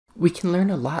We can learn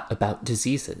a lot about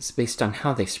diseases based on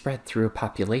how they spread through a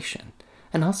population,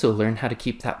 and also learn how to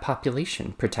keep that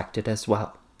population protected as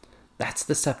well. That's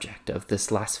the subject of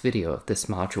this last video of this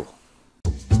module.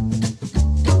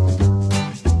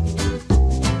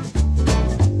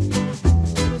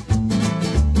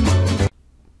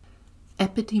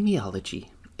 Epidemiology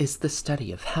is the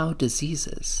study of how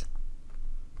diseases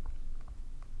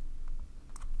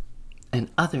and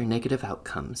other negative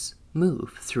outcomes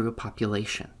move through a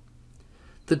population.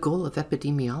 The goal of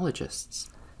epidemiologists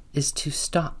is to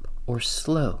stop or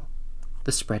slow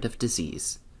the spread of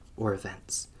disease or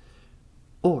events,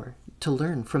 or to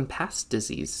learn from past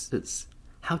diseases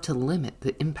how to limit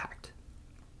the impact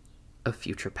of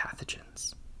future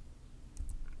pathogens.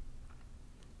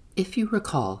 If you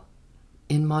recall,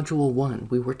 in Module 1,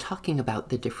 we were talking about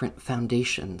the different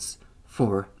foundations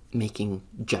for making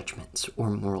judgments or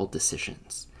moral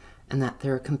decisions, and that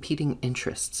there are competing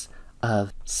interests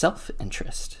of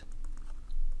self-interest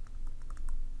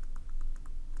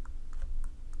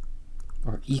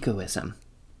or egoism,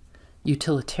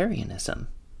 utilitarianism,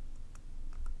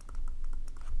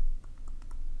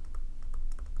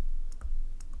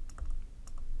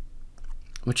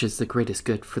 which is the greatest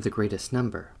good for the greatest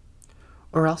number,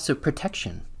 or also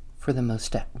protection for the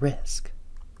most at risk,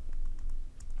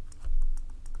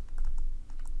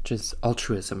 which is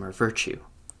altruism or virtue.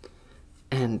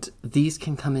 And these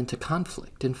can come into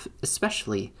conflict, and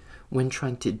especially when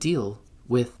trying to deal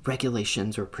with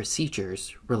regulations or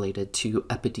procedures related to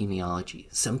epidemiology.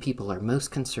 Some people are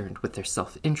most concerned with their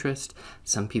self-interest,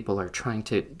 some people are trying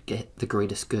to get the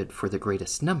greatest good for the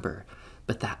greatest number,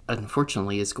 but that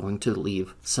unfortunately is going to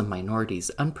leave some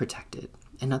minorities unprotected.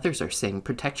 And others are saying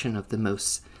protection of the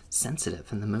most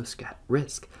sensitive and the most at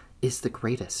risk is the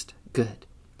greatest good.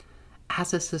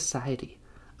 As a society,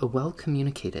 a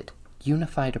well-communicated,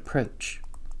 unified approach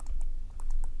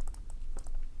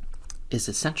is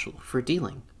essential for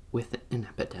dealing with an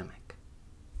epidemic.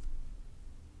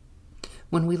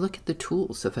 When we look at the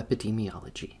tools of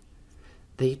epidemiology,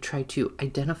 they try to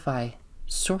identify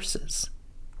sources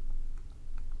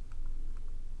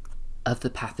of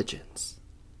the pathogens,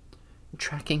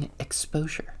 tracking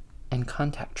exposure and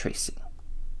contact tracing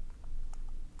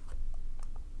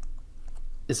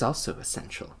is also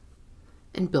essential,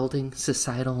 and building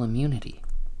societal immunity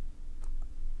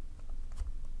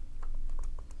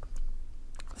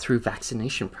through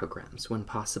vaccination programs when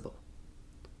possible.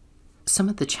 Some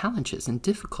of the challenges and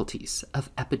difficulties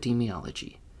of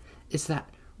epidemiology is that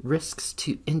risks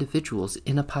to individuals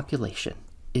in a population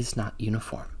is not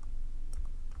uniform.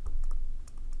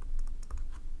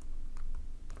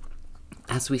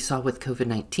 As we saw with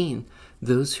COVID-19,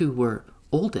 those who were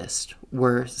oldest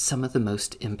were some of the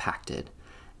most impacted,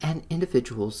 and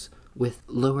individuals with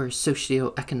lower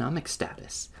socioeconomic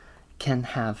status can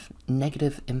have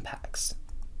negative impacts.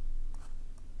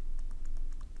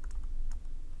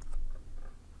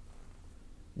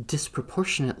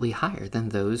 Disproportionately higher than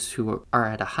those who are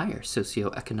at a higher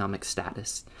socioeconomic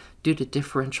status due to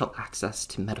differential access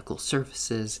to medical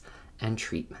services and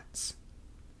treatments.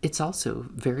 It's also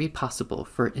very possible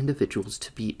for individuals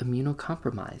to be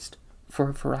immunocompromised for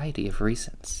a variety of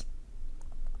reasons.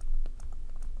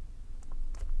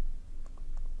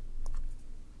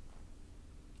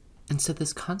 And so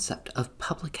this concept of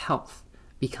public health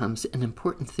becomes an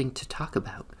important thing to talk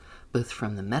about, both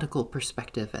from the medical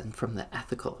perspective and from the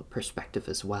ethical perspective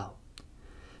as well.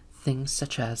 Things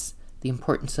such as the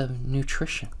importance of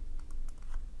nutrition,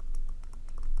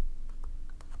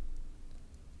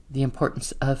 the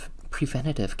importance of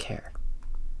preventative care,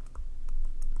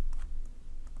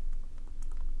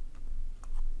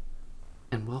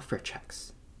 and welfare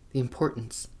checks, the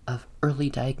importance of early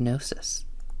diagnosis.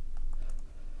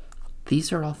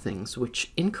 These are all things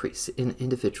which increase in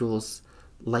individuals'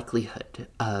 likelihood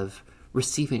of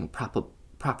receiving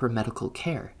proper medical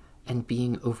care and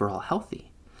being overall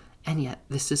healthy. And yet,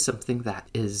 this is something that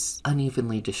is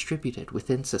unevenly distributed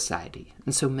within society.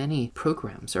 And so many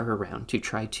programs are around to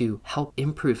try to help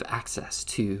improve access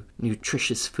to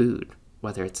nutritious food,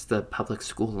 whether it's the public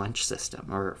school lunch system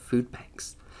or food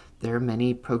banks. There are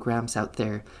many programs out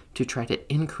there to try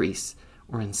to increase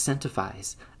or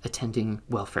incentivize attending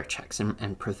welfare checks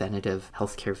and preventative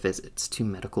healthcare visits to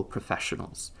medical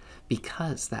professionals,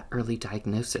 because that early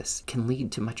diagnosis can lead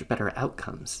to much better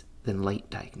outcomes than late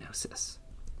diagnosis.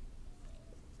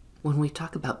 When we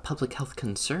talk about public health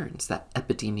concerns that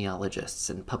epidemiologists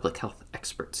and public health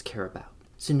experts care about,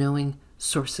 so knowing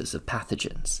sources of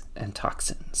pathogens and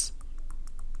toxins.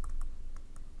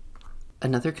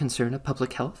 Another concern of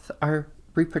public health are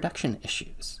reproduction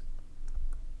issues.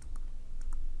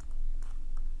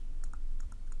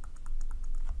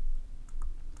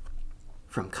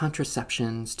 from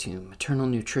contraceptions to maternal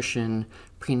nutrition,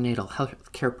 prenatal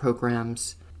health care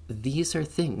programs. These are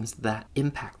things that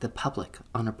impact the public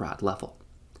on a broad level.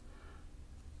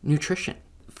 Nutrition,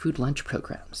 food lunch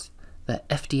programs, the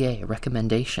FDA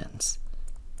recommendations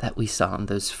that we saw on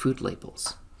those food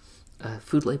labels.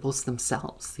 Food labels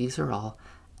themselves, these are all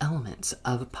elements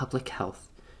of public health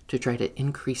to try to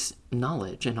increase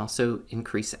knowledge and also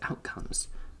increase outcomes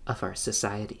of our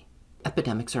society.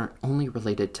 Epidemics aren't only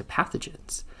related to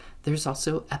pathogens. There's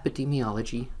also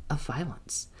epidemiology of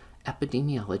violence.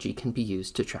 Epidemiology can be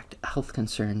used to track health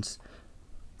concerns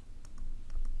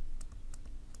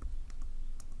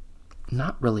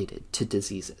not related to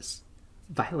diseases.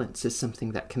 Violence is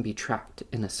something that can be tracked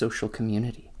in a social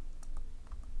community.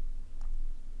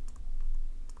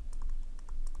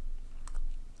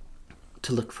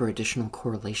 To look for additional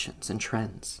correlations and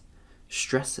trends,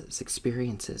 stresses,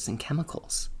 experiences, and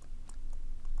chemicals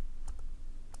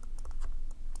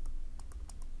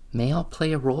may all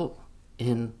play a role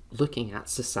in looking at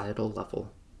societal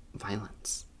level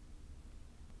violence.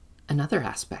 Another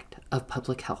aspect of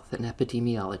public health and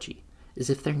epidemiology is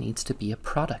if there needs to be a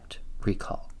product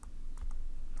recall.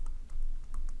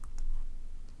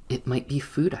 It might be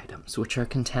food items which are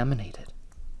contaminated.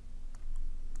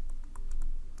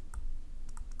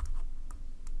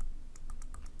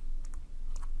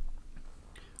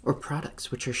 Or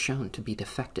products which are shown to be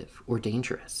defective or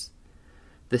dangerous.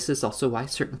 This is also why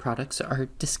certain products are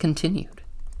discontinued.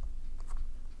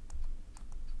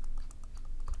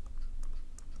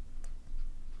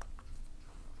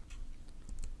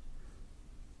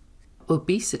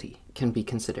 Obesity can be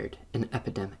considered an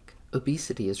epidemic.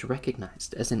 Obesity is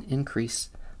recognized as an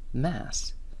increased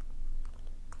mass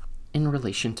in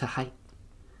relation to height.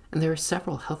 And there are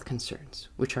several health concerns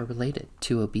which are related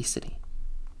to obesity.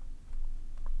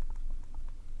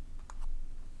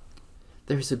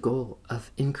 There's a goal of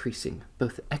increasing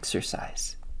both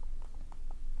exercise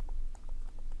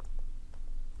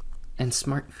and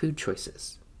smart food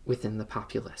choices within the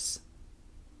populace.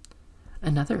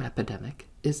 Another epidemic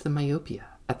is the myopia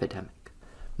epidemic.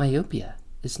 Myopia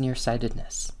is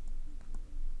nearsightedness.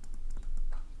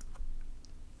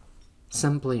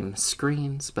 Some blame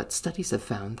screens, but studies have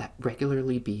found that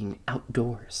regularly being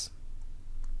outdoors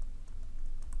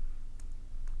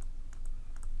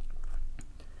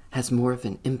has more of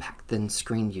an impact than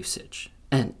screen usage.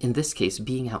 And in this case,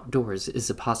 being outdoors is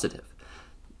a positive.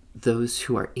 Those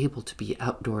who are able to be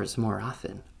outdoors more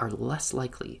often are less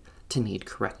likely to need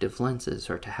corrective lenses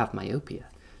or to have myopia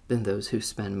than those who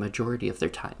spend majority of their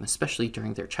time, especially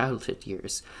during their childhood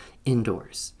years,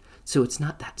 indoors. So it's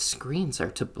not that screens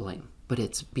are to blame, but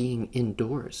it's being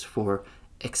indoors for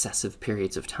excessive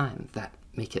periods of time that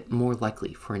make it more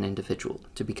likely for an individual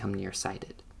to become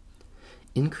nearsighted.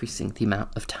 Increasing the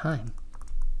amount of time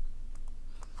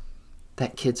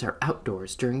that kids are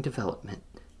outdoors during development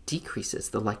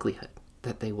decreases the likelihood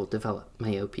that they will develop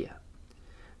myopia.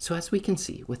 So as we can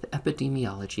see, with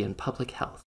epidemiology and public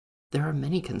health, there are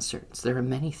many concerns, there are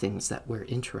many things that we're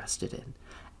interested in,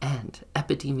 and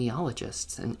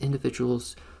epidemiologists and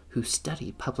individuals who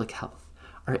study public health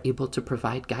are able to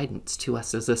provide guidance to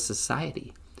us as a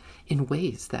society in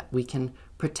ways that we can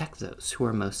protect those who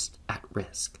are most at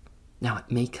risk. Now,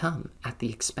 it may come at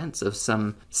the expense of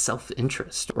some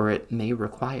self-interest, or it may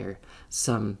require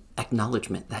some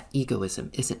acknowledgement that egoism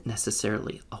isn't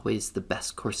necessarily always the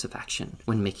best course of action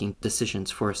when making decisions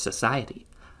for a society.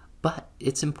 But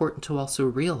it's important to also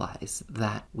realize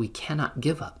that we cannot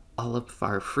give up all of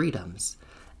our freedoms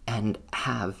and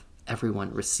have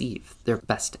everyone receive their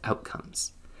best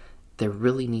outcomes. There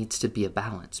really needs to be a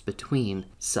balance between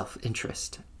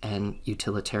self-interest and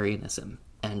utilitarianism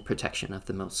and protection of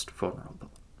the most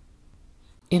vulnerable.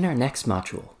 In our next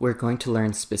module, we're going to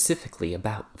learn specifically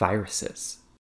about viruses.